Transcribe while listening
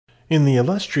In the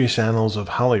illustrious annals of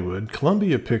Hollywood,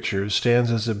 Columbia Pictures stands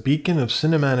as a beacon of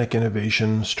cinematic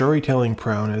innovation, storytelling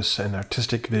prowess, and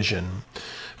artistic vision.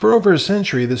 For over a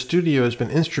century, the studio has been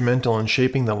instrumental in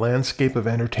shaping the landscape of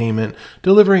entertainment,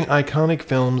 delivering iconic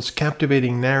films,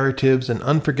 captivating narratives, and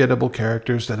unforgettable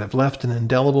characters that have left an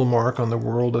indelible mark on the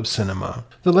world of cinema.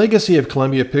 The legacy of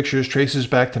Columbia Pictures traces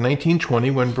back to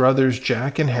 1920 when brothers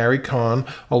Jack and Harry Cohn,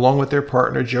 along with their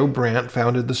partner Joe Brandt,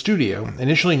 founded the studio,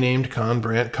 initially named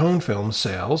Cohn-Brandt-Cohn Film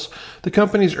Sales. The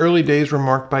company's early days were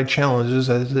marked by challenges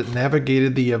as it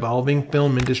navigated the evolving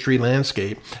film industry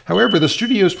landscape. However, the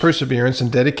studio's perseverance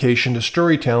and dedication to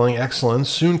storytelling excellence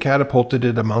soon catapulted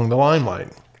it among the limelight.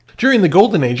 During the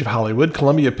golden age of Hollywood,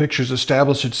 Columbia Pictures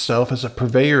established itself as a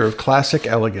purveyor of classic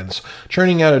elegance,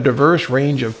 churning out a diverse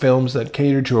range of films that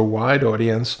catered to a wide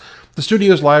audience. The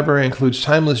studio's library includes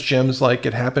timeless gems like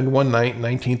It Happened One Night in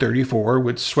 1934,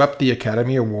 which swept the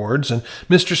Academy Awards, and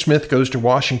Mr. Smith Goes to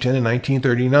Washington in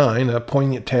 1939, a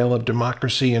poignant tale of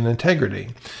democracy and integrity.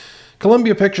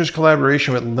 Columbia Pictures'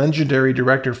 collaboration with legendary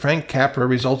director Frank Capra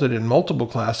resulted in multiple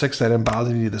classics that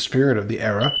embody the spirit of the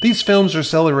era. These films are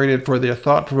celebrated for their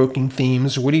thought-provoking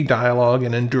themes, witty dialogue,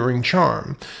 and enduring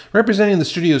charm, representing the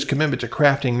studio's commitment to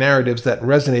crafting narratives that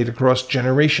resonate across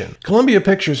generations. Columbia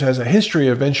Pictures has a history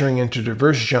of venturing into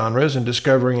diverse genres and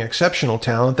discovering exceptional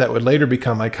talent that would later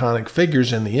become iconic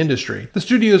figures in the industry. The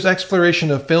studio's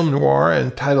exploration of film noir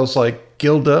and titles like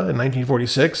Gilda in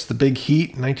 1946, The Big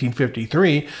Heat in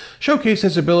 1953, showcased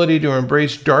its ability to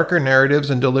embrace darker narratives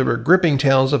and deliver gripping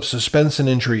tales of suspense and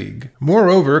intrigue.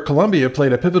 Moreover, Columbia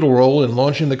played a pivotal role in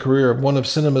launching the career of one of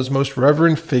cinema's most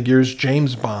reverend figures,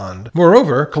 James Bond.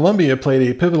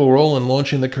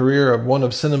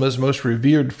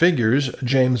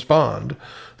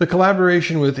 The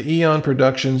collaboration with Eon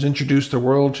Productions introduced the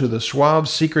world to the suave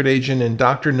secret agent in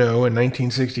Dr. No in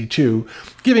 1962,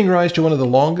 giving rise to one of the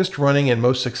longest-running and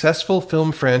most successful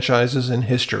film franchises in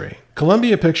history.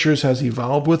 Columbia Pictures has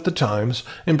evolved with the times,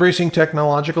 embracing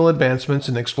technological advancements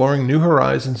and exploring new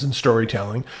horizons in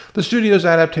storytelling. The studio's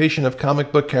adaptation of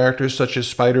comic book characters such as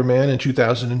Spider-Man in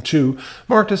 2002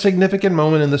 marked a significant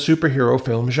moment in the superhero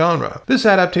film genre. This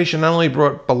adaptation not only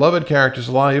brought beloved characters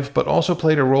alive, but also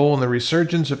played a role in the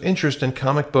resurgence of interest in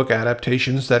comic book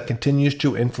adaptations that continues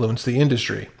to influence the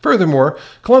industry. Furthermore,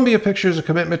 Columbia Pictures'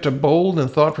 commitment to bold and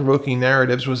thought-provoking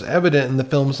narratives was evident in the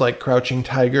films like Crouching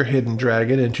Tiger, Hidden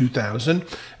Dragon in 2000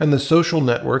 and The Social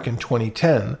Network in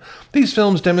 2010. These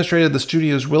films demonstrated the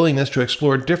studio's willingness to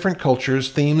explore different cultures,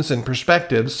 themes, and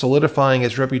perspectives, solidifying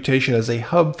its reputation as a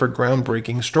hub for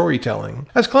groundbreaking storytelling.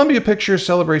 As Columbia Pictures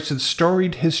celebrates its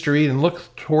storied history and looks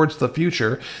towards the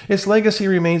future, its legacy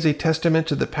remains a testament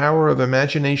to the power of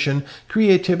imagination,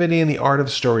 creativity, and the art of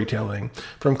storytelling.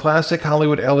 From classic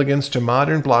Hollywood elegance to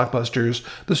modern blockbusters,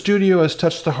 the studio has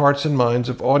touched the hearts and minds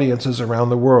of audiences around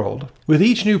the world. With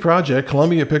each new project,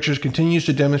 Columbia Pictures continues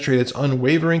to demonstrate its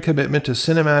unwavering commitment to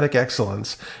cinematic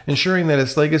excellence, ensuring that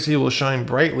its legacy will shine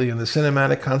brightly in the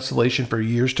cinematic constellation for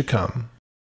years to come.